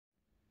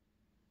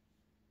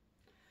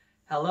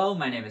Hello,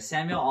 my name is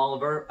Samuel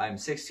Oliver, I'm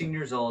 16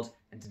 years old,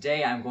 and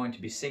today I'm going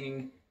to be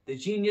singing The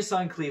Genius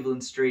on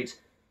Cleveland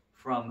Street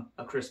from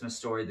A Christmas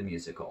Story the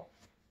Musical.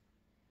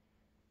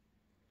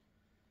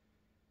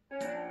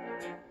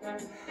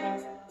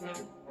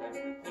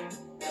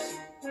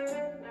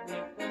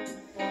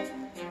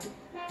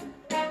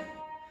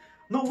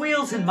 The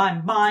wheels in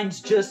my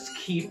mind just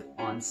keep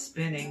on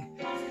spinning.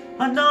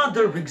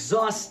 Another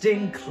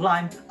exhausting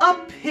climb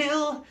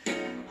uphill.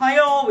 I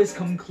always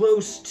come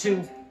close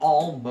to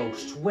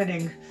almost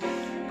winning,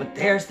 but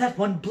there's that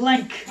one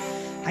blank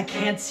I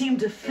can't seem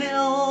to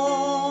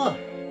fill.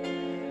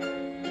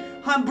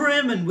 I'm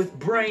brimming with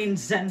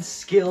brains and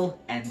skill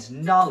and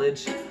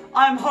knowledge.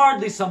 I'm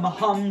hardly some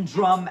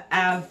humdrum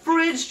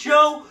average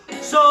Joe,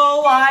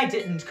 so I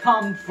didn't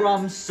come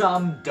from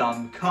some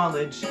dumb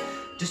college.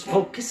 Just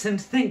focus and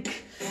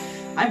think,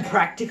 I'm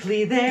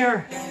practically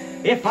there.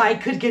 If I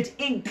could get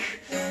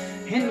ink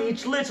in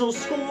each little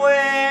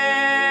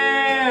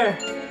square,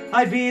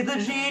 I'd be the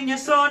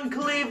genius on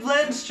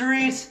Cleveland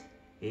Street.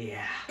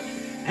 Yeah,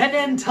 an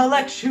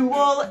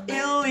intellectual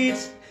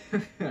elite.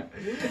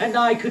 And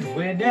I could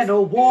win an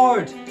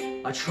award,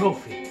 a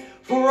trophy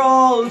for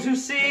all to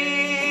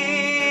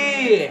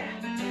see.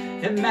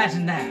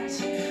 Imagine that,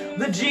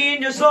 the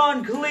genius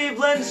on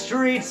Cleveland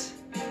Street.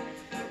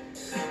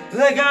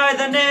 The guy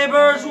the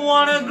neighbors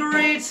wanna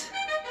greet.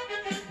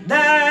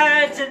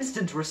 That's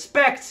instant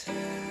respect,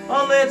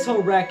 a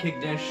little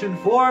recognition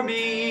for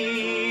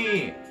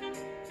me.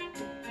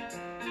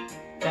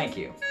 Thank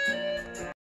you.